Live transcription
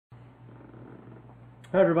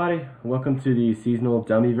Hi everybody, welcome to the seasonal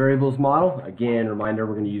dummy variables model. Again, reminder,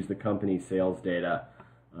 we're going to use the company sales data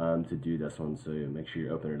to do this one, so make sure you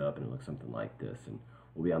open it up and it looks something like this, and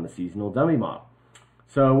we'll be on the seasonal dummy model.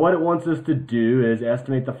 So what it wants us to do is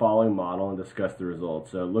estimate the following model and discuss the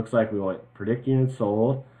results. So it looks like we want predict units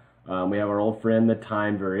sold, we have our old friend the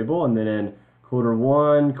time variable, and then in quarter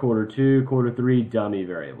 1, quarter 2, quarter 3 dummy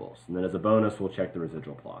variables, and then as a bonus we'll check the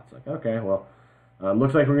residual plots. Like, okay, well,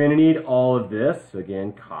 looks like we're going to need all of this. So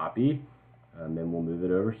again, copy, then we'll move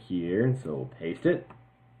it over here, and so we'll paste it.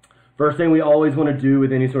 First thing we always want to do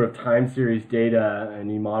with any sort of time series data,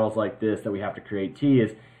 any models like this that we have to create T,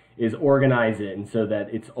 is organize it, and so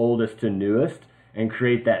that it's oldest to newest, and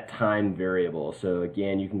create that time variable. So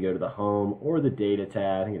again, you can go to the home or the data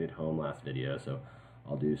tab. I think I did home last video, so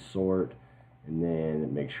I'll do sort, and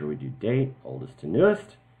then make sure we do date, oldest to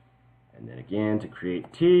newest. And then again, to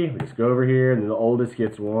create T, we just go over here, and then the oldest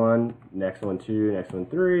gets 1, next one 2, next one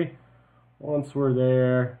 3. Once we're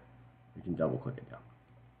there, we can double click it down.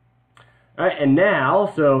 All right, and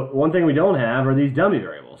now, so one thing we don't have are these dummy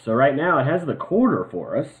variables. So right now it has the quarter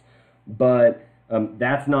for us, but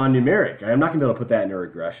that's non-numeric. I'm not going to be able to put that into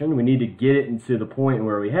regression. We need to get it into the point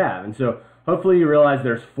where we have. And so hopefully you realize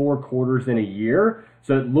there's 4 quarters in a year.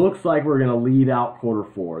 So it looks like we're going to leave out quarter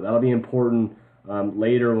 4. That'll be important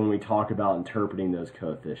later when we talk about interpreting those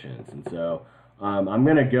coefficients. And so I'm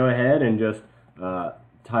going to go ahead and just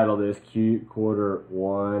title this quarter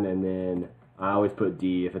 1, and then I always put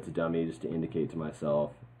D if it's a dummy, just to indicate to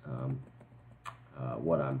myself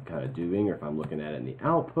what I'm kind of doing, or if I'm looking at it in the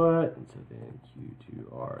output. And so then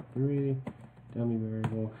Q2R3 dummy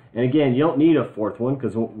variable. And again, you don't need a 4th one,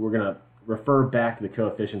 because we're going to refer back to the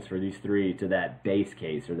coefficients for these 3 to that base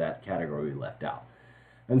case, or that category we left out.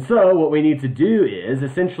 And so what we need to do is,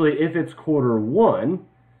 essentially, if it's quarter 1,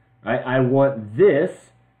 right, I want this,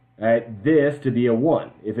 right, this to be a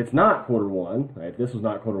 1. If it's not quarter 1, right, if this was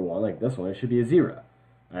not quarter 1, like this one, it should be a 0,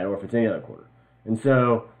 right, or if it's any other quarter. And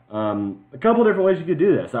so a couple different ways you could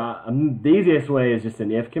do this. The easiest way is just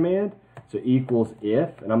an if command. So equals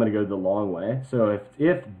if, and I'm going to go the long way. So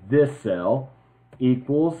if this cell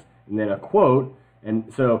equals, and then a quote, and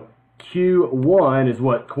so Q1 is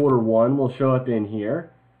what quarter 1 will show up in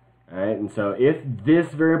here. All right, and so if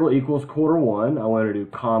this variable equals quarter 1, I want to do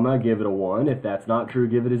comma, give it a 1. If that's not true,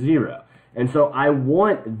 give it a 0. And so I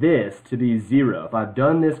want this to be 0. If I've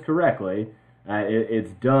done this correctly,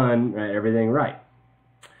 it's done, right, everything right.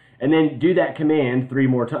 And then do that command 2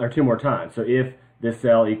 more times. So if this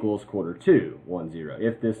cell equals quarter 2, 1, 0.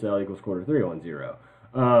 If this cell equals quarter 3, 1, 0.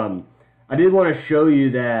 I did want to show you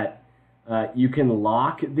that you can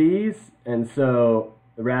lock these, and so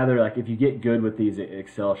rather, like, if you get good with these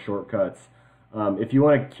Excel shortcuts, if you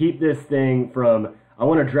want to keep this thing from, I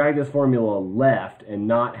want to drag this formula left and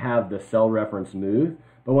not have the cell reference move,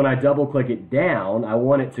 but when I double click it down, I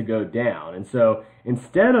want it to go down. And so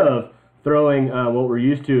instead of throwing, what we're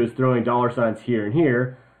used to is throwing $signs here and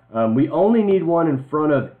here, we only need one in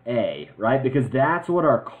front of A, right? Because that's what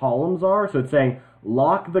our columns are. So it's saying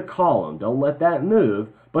lock the column, don't let that move,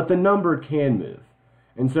 but the number can move.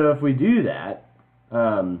 And so if we do that,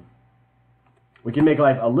 we can make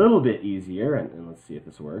life a little bit easier, and let's see if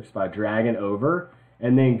this works, by dragging over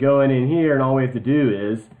and then going in here, and all we have to do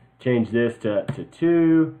is change this to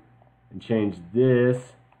 2 and change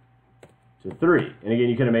this to 3. And again,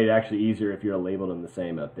 you could have made it actually easier if you had labeled them the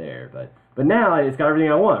same up there, but now it's got everything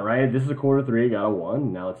I want, right? This is a quarter 3, got a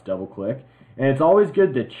 1. Now let's double click, and it's always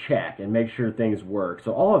good to check and make sure things work.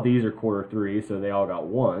 So all of these are quarter 3, so they all got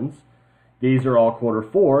 1s. These are all quarter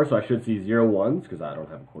 4, so I should see 0 1s, because I don't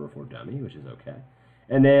have a quarter 4 dummy, which is okay.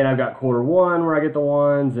 And then I've got quarter 1 where I get the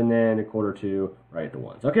 1s, and then a quarter 2 where I get the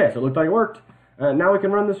 1s. Okay, so it looked like it worked. Now we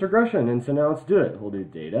can run this regression, and so now let's do it. We'll do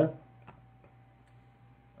data.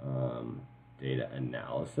 Data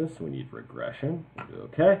analysis, we need regression. We'll do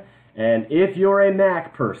okay. And if you're a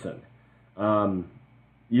Mac person,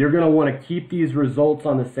 you're going to want to keep these results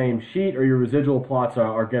on the same sheet, or your residual plots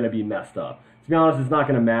are going to be messed up. To be honest, it's not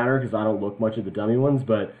going to matter because I don't look much at the dummy ones,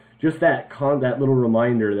 but just that little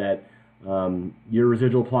reminder that your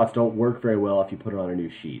residual plots don't work very well if you put it on a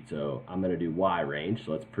new sheet. So I'm going to do Y range.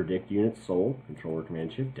 So let's predict units sold, Control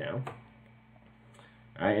Command Shift down.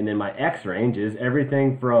 All right, and then my X range is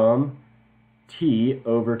everything from T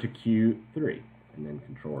over to Q3, and then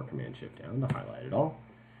Control Command Shift down to highlight it all.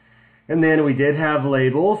 And then we did have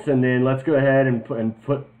labels, and then let's go ahead and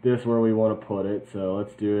put this where we want to put it. So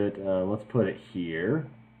let's do it, let's put it here.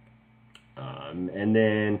 And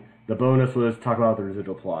then the bonus was talk about the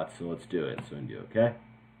residual plots, so let's do it. So we can do okay.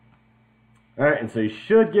 All right, and so you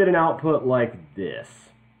should get an output like this.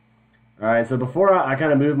 All right, so before I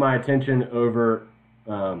kind of move my attention over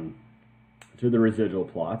to the residual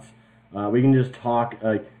plots. We can just talk,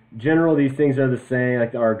 general, these things are the same,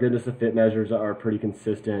 like our goodness of fit measures are pretty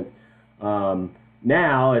consistent.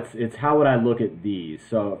 Now, it's how would I look at these?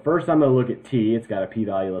 So first I'm going to look at T. It's got a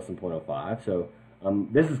p-value less than 0.05. So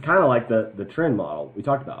this is kind of like the trend model we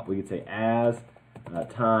talked about. We could say as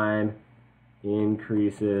time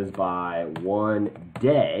increases by 1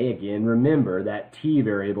 day. Again, remember that T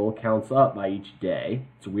variable counts up by each day.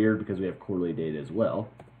 It's weird because we have quarterly data as well.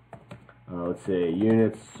 Let's say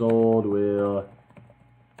units sold will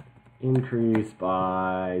increase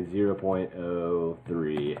by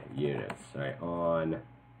 0.03 units. All right, on,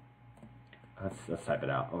 let's type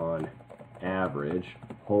it out, on average,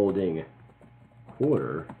 holding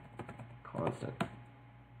quarter constant.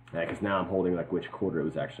 Because now I'm holding like which quarter it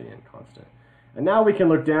was actually in constant. And now we can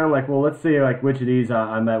look down like, well, let's see like which of these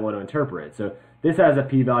I might want to interpret. So this has a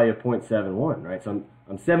p-value of 0.71, right? So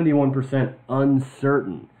I'm 71%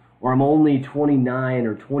 uncertain, or I'm only 29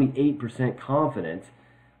 or 28% confident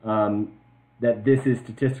that this is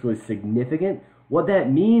statistically significant. What that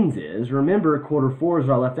means is, remember, quarter 4 is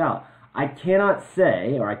what I left out. I cannot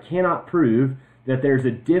say, or I cannot prove that there's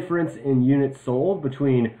a difference in units sold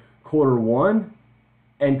between quarter 1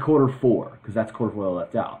 and quarter 4, because that's quarter 4 I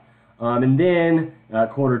left out. And then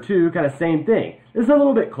quarter 2, kind of same thing. This is a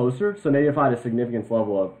little bit closer, so maybe if I had a significance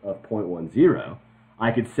level of 0.10,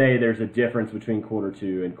 I could say there's a difference between quarter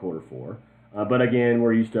 2 and quarter 4. But again,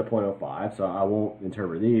 we're used to 0.05, so I won't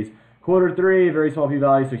interpret these. Quarter 3, very small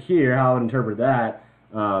p-value, so here, how I would interpret that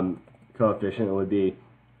coefficient would be,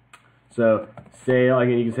 so sale,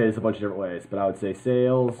 again, you can say this a bunch of different ways, but I would say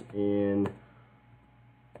sales in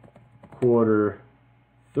quarter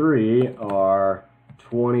 3 are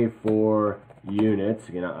 24 units.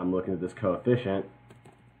 Again, I'm looking at this coefficient,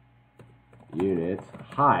 units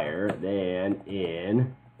higher than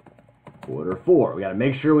in quarter 4. We got to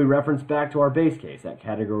make sure we reference back to our base case, that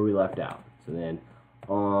category we left out. So then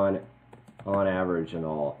on average and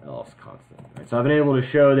all else constant. Right, so I've been able to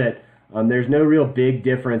show that there's no real big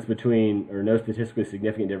difference between, or no statistically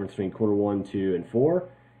significant difference between quarter 1, 2, and 4.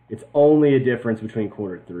 It's only a difference between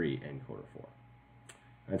quarter 3 and quarter 4.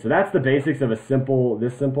 And so that's the basics of this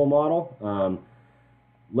simple model.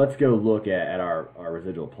 Let's go look at our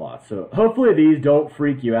residual plots. So hopefully these don't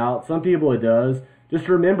freak you out. Some people it does. Just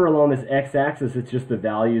remember along this x-axis, it's just the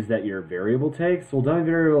values that your variable takes. Well, dummy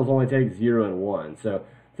variables only take 0 and 1. So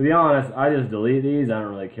to be honest, I just delete these. I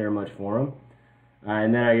don't really care much for them.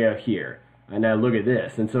 And then I go here. And now look at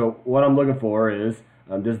this. And so what I'm looking for is,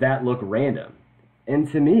 does that look random? And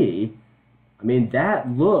to me, I mean, that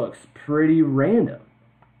looks pretty random.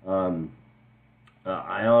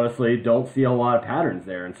 I honestly don't see a lot of patterns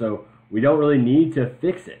there, and so we don't really need to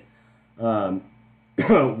fix it.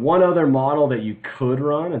 One other model that you could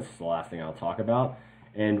run, and this is the last thing I'll talk about,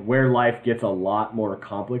 and where life gets a lot more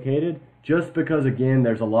complicated, just because, again,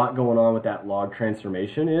 there's a lot going on with that log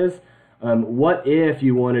transformation, is what if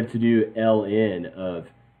you wanted to do ln of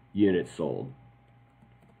units sold?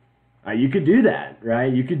 You could do that,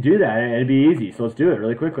 right? You could do that, and it'd be easy. So let's do it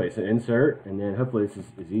really quickly. So insert, and then hopefully this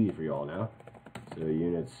is easy for you all now. So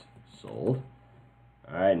units sold.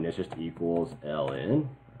 All right, and this just equals ln.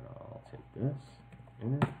 I'll take this,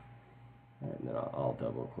 enter. All right, and then I'll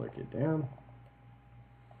double click it down.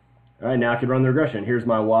 All right, now I can run the regression. Here's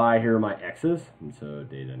my y, here are my x's. And so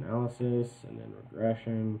data analysis, and then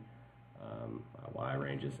regression. My y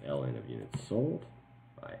range is ln of units sold.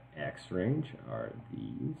 My x range are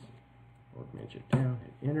these. Workmanship down,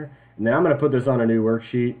 hit enter. And now I'm going to put this on a new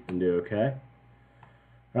worksheet and do OK. All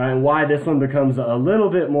right, and why this one becomes a little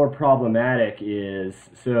bit more problematic is,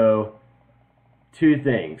 so two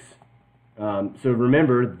things. So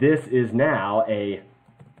remember, this is now a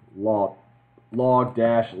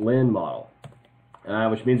log-ln model,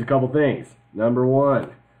 which means a couple things. Number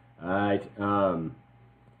one, all right,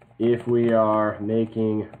 if we are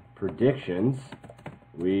making predictions,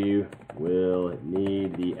 we will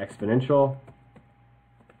need the exponential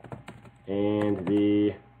and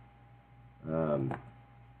the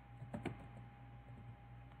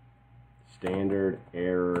standard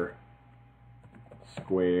error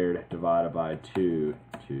squared divided by 2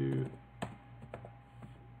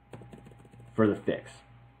 for the fix.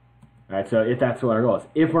 All right, so if that's what our goal is.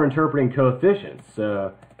 If we're interpreting coefficients,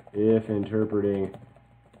 so if interpreting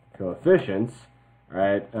coefficients, all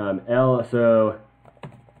right, so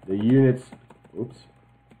the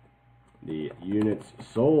units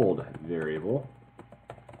sold variable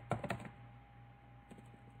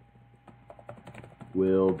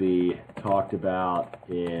will be talked about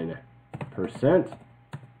in percent.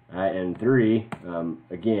 And 3,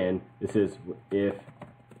 again, this is if,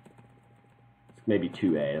 maybe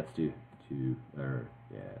 2a. Let's do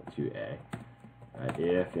 2a.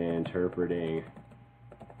 If interpreting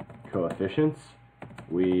coefficients,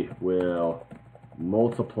 we will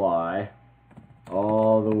multiply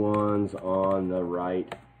all the ones on the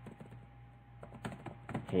right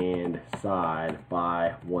hand side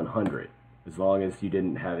by 100, as long as you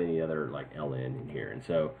didn't have any other like ln in here. And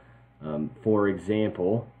so for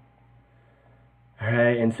example, all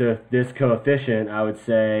right, and so if this coefficient, I would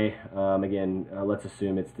say, again, let's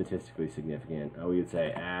assume it's statistically significant. We would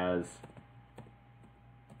say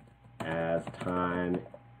as time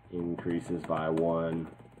increases by one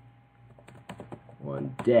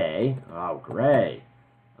day, oh great,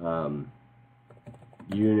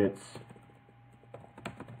 units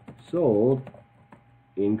sold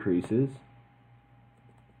increases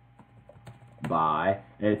by,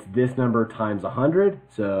 and it's this number times 100,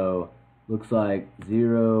 so looks like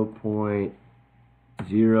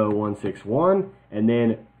 0.0161, and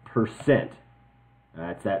then percent.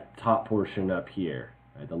 That's that top portion up here,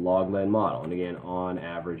 right, the log-led model, and again, on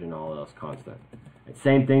average and all else constant. And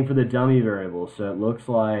same thing for the dummy variable, so it looks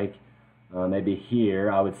like maybe here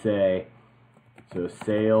I would say, so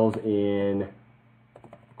sales in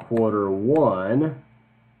Q1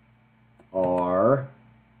 are,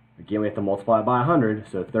 again, we have to multiply it by 100,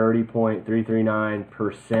 so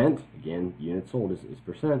 30.339%, again, units sold is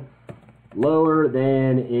percent, lower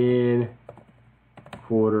than in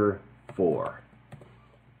Q4. All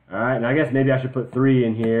right, and I guess maybe I should put 3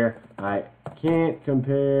 in here. I can't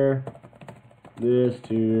compare this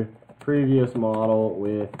to previous model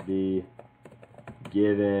with the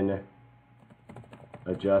given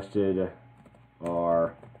adjusted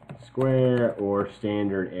R square or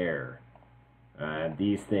standard error.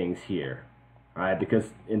 These things here, all right,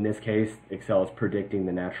 because in this case Excel is predicting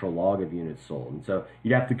the natural log of units sold, and so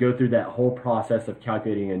you'd have to go through that whole process of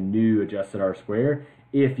calculating a new adjusted R square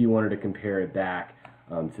if you wanted to compare it back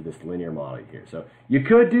to this linear model here. So you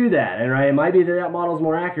could do that, and right, it might be that that model is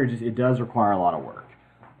more accurate, just it does require a lot of work,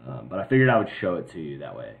 but I figured I would show it to you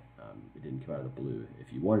that way. It didn't come out of the blue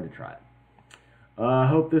if you wanted to try it. I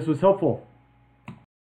hope this was helpful.